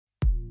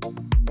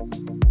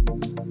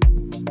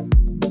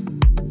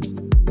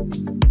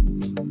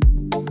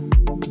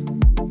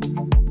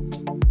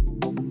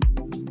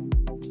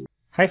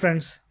Hi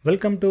friends,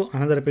 welcome to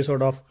another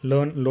episode of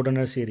Learn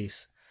LoadRunner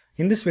series.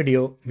 In this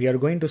video, we are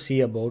going to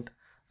see about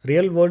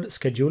real-world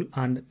schedule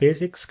and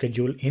basic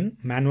schedule in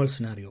manual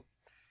scenario.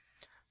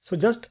 So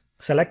just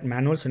select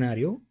manual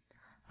scenario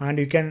and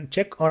you can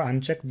check or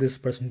uncheck this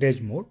percentage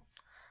mode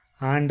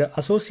and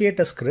associate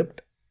a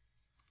script.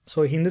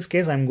 So in this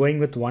case, I'm going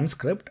with one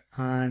script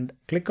and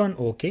click on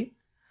OK.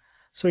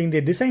 So in the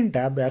design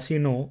tab, as you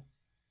know,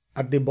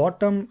 at the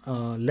bottom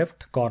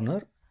left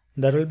corner,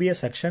 there will be a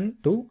section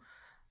to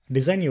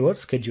design your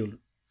schedule.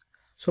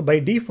 So by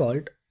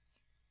default,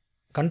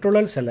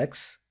 controller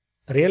selects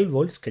real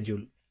world schedule.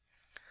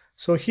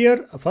 So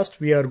here first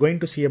we are going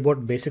to see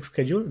about basic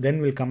schedule, then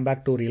we'll come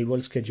back to real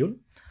world schedule.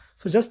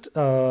 So just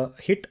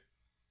hit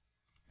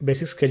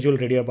basic schedule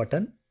radio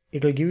button.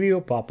 It will give you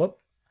a pop-up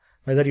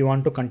whether you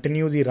want to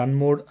continue the run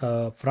mode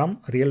from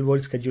real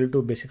world schedule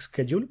to basic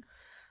schedule.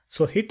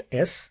 So hit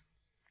yes.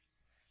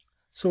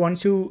 So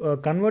once you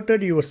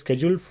converted your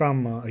schedule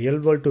from real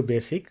world to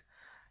basic,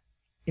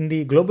 in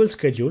the global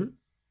schedule,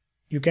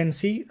 you can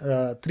see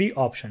three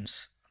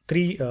options,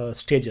 three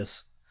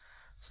stages.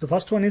 So the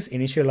first one is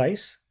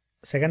initialize,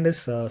 second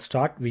is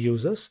start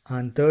users,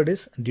 and third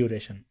is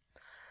duration.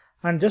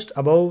 And just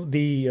above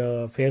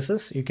the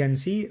phases, you can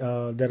see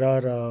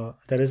there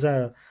is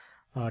a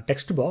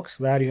text box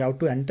where you have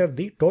to enter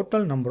the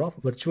total number of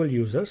virtual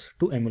users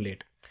to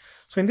emulate.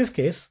 So in this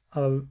case,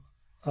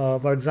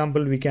 for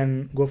example, we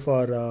can go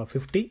for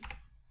 50,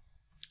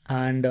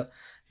 and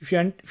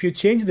if you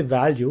change the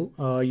value,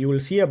 you will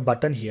see a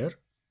button here.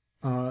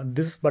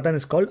 This button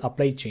is called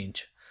apply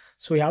change.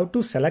 So you have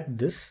to select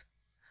this.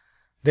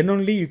 Then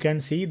only you can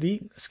see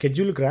the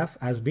schedule graph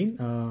has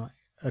been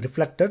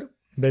reflected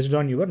based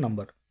on your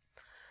number.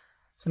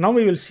 So now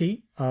we will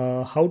see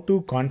how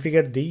to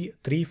configure the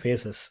three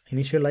phases: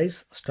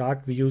 initialize,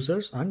 start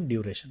users, and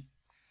duration.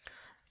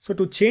 So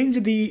to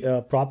change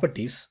the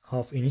properties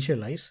of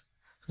initialize,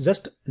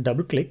 just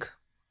double click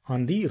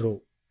on the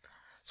row.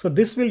 So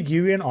this will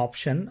give you an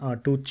option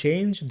to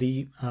change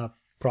the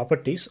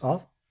properties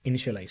of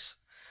initialize.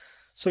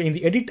 So in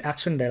the edit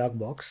action dialog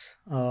box,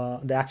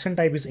 the action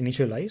type is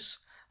initialize,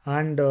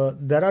 and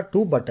there are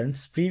two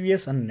buttons,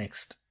 previous and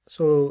next.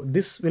 So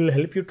this will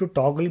help you to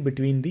toggle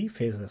between the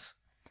phases.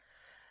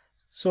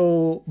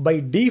 So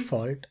by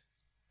default,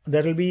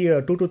 there will be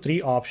 2 to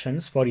 3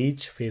 options for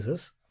each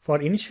phases. For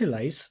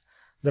initialize,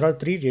 there are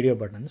 3 radio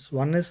buttons.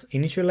 One is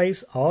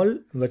initialize all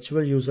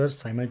virtual users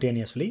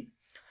simultaneously,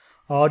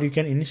 or you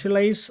can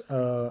initialize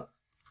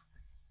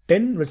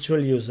 10 virtual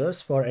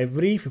users for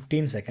every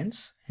 15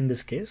 seconds in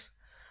this case,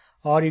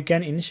 or you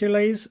can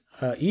initialize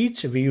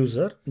each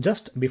user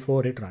just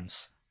before it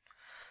runs.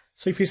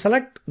 So if you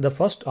select the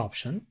first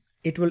option,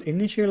 it will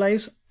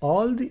initialize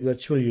all the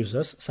virtual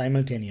users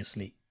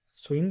simultaneously.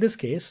 So in this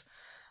case,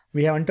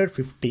 we have entered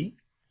 50.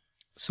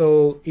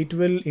 So it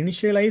will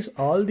initialize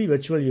all the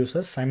virtual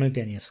users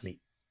simultaneously.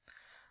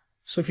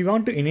 So if you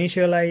want to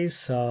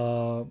initialize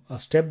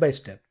step by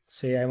step,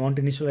 say I want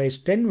to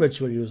initialize 10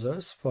 virtual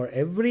users for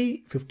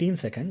every 15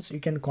 seconds, you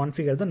can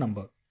configure the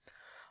number.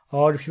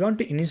 Or if you want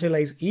to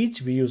initialize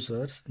each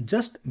users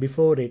just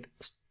before it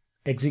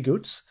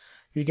executes,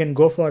 you can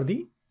go for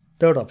the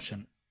third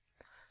option.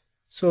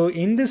 So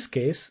in this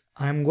case,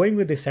 I'm going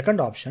with the second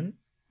option.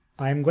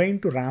 I'm going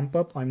to ramp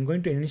up. I'm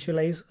going to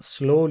initialize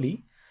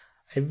slowly.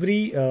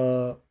 Every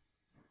 10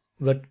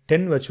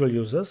 virtual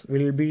users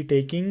will be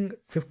taking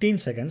 15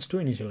 seconds to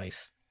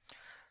initialize.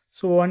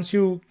 So once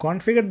you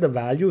configure the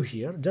value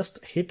here, just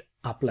hit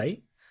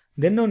apply.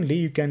 Then only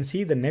you can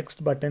see the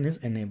next button is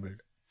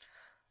enabled.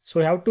 So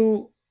you have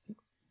to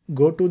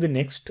go to the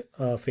next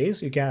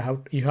phase. You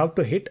have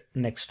to hit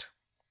next.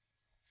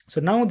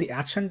 So now the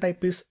action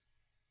type is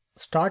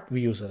start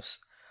users.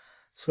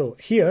 So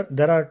here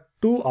there are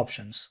two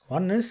options.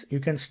 One is you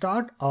can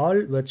start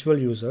all virtual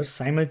users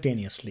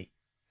simultaneously,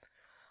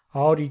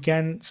 or you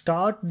can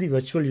start the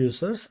virtual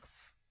users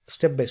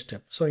step by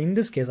step. So in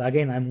this case,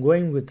 again, I'm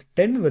going with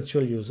 10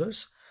 virtual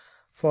users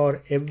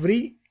for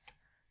every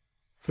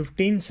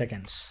 15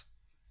 seconds.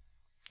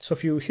 So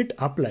if you hit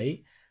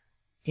apply,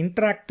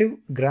 interactive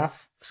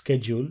graph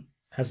schedule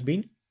has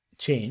been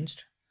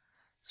changed.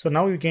 So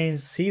now you can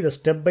see the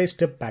step by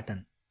step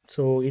pattern.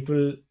 So it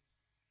will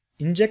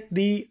inject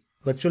the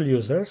virtual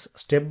users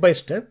step by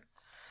step.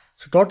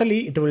 So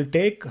totally it will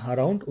take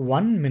around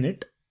 1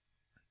 minute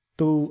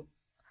to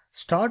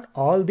start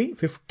all the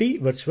 50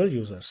 virtual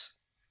users.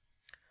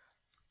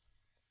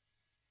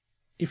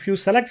 If you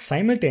select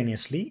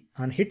simultaneously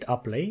and hit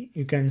apply,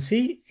 you can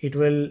see it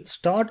will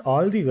start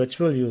all the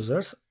virtual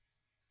users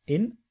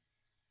in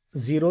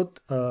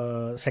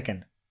 0th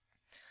second.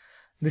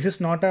 This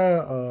is not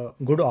a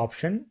good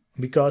option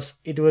because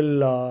it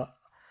will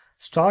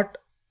start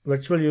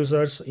virtual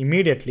users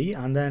immediately,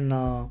 and then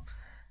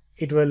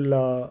it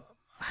will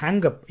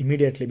hang up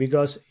immediately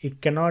because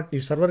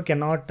your server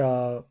cannot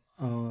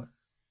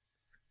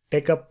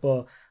take up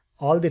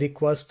all the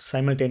requests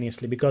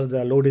simultaneously because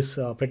the load is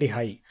pretty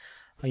high.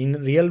 In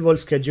real world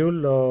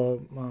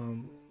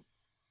schedule,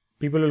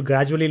 people will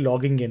gradually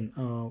logging in,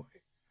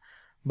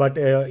 but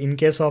in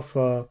case of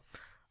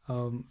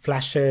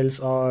flash sales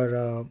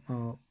or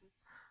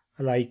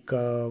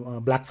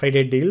Black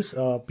Friday deals,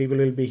 people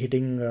will be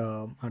hitting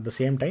at the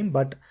same time.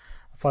 But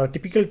for a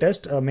typical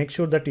test, make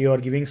sure that you are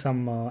giving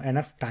some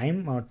enough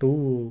time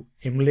to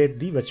emulate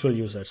the virtual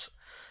users.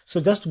 So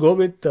just go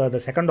with the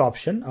second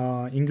option,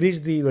 increase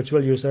the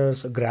virtual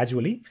users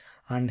gradually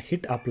and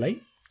hit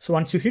apply. So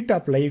once you hit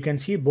apply, you can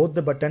see both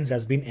the buttons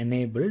has been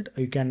enabled.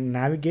 You can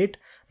navigate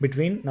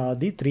between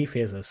the three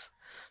phases.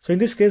 So in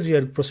this case, we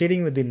are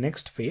proceeding with the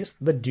next phase,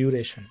 the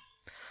duration.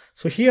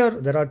 So here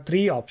there are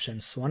three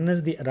options. One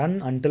is the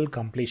run until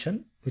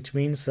completion, which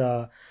means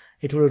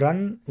it will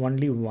run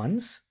only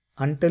once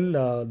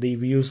until the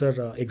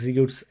user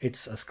executes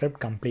its script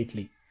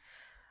completely.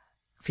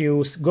 If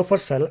you go for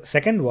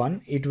second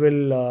one, it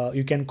will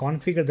you can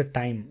configure the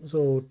time.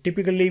 So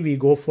typically we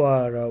go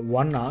for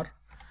 1 hour,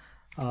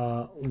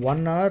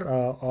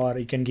 or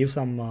you can give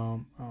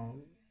some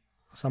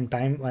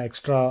time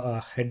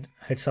extra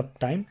heads up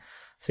time,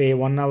 say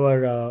 1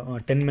 hour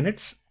 10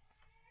 minutes.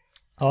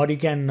 Or you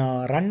can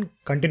run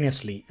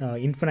continuously,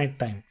 infinite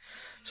time.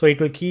 So it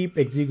will keep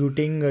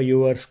executing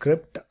your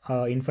script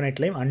infinite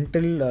time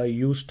until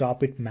you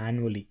stop it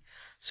manually.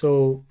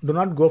 So do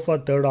not go for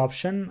third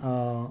option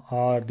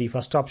or the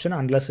first option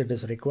unless it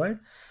is required.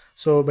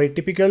 So by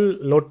typical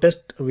load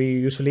test, we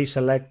usually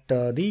select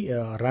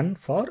the run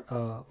for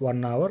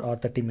 1 hour or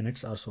 30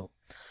 minutes or so.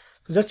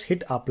 So just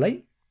hit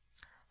apply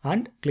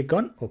and click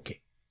on OK.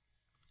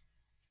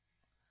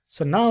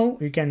 So now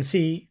you can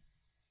see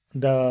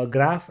the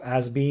graph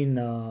has been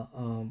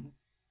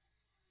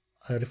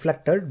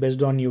reflected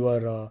based on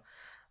your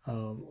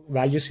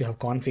values you have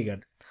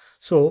configured.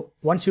 So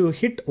once you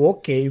hit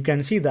OK, you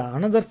can see the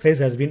another phase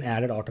has been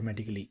added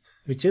automatically,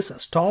 which is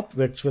stop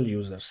virtual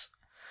users.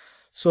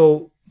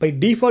 So by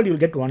default, you'll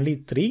get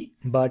only 3,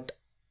 but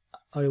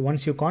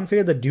once you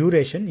configure the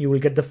duration, you will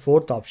get the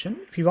fourth option.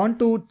 If you want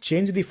to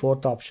change the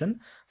fourth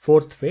option,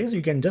 fourth phase,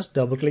 you can just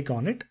double click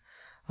on it.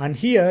 And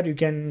here you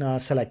can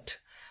select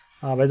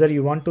whether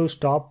you want to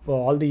stop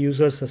all the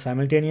users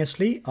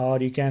simultaneously,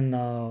 or you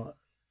can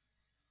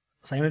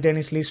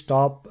simultaneously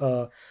stop,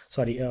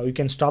 you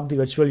can stop the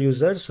virtual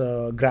users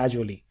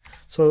gradually.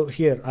 So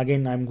here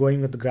again, I'm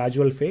going with the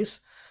gradual phase.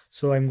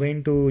 So I'm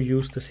going to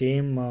use the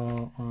same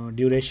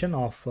duration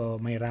of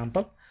my ramp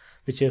up,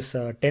 which is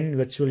 10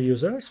 virtual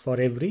users for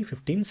every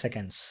 15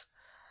 seconds.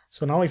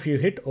 So now if you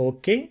hit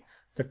OK,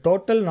 the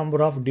total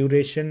number of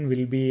duration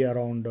will be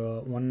around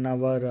 1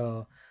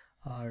 hour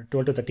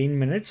 12 to 13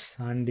 minutes,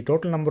 and the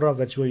total number of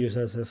virtual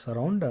users is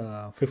around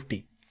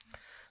 50.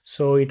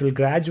 So it will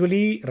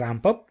gradually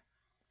ramp up,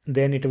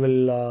 then it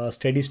will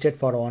steady state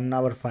for 1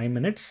 hour 5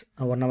 minutes,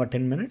 1 hour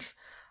 10 minutes,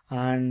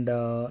 and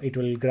it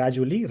will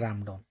gradually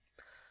ramp down.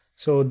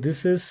 So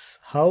this is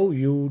how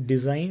you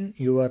design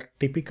your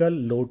typical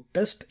load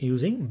test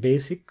using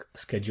basic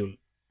schedule.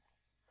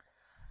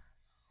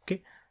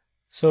 Okay,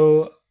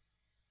 so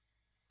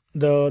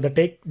the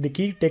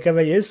key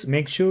takeaway is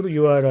make sure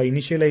you are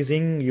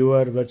initializing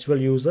your virtual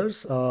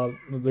users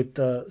with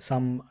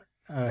some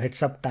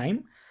heads up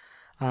time,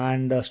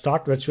 and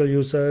start virtual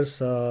users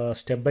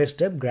step by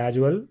step,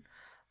 gradual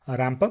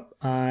ramp up,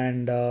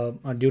 and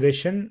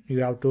duration, you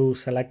have to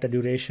select a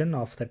duration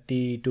of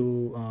 30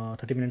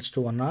 minutes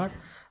to 1 hour,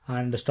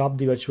 and stop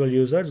the virtual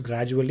users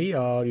gradually,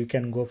 or you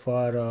can go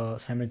for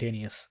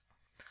simultaneous.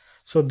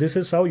 So this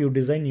is how you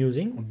design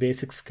using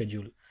basic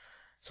schedule.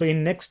 So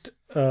in next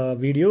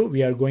video,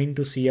 we are going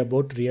to see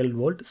about real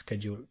world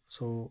schedule.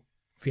 So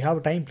if you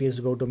have time, please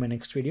go to my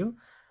next video.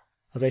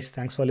 Otherwise,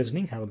 thanks for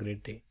listening. Have a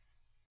great day.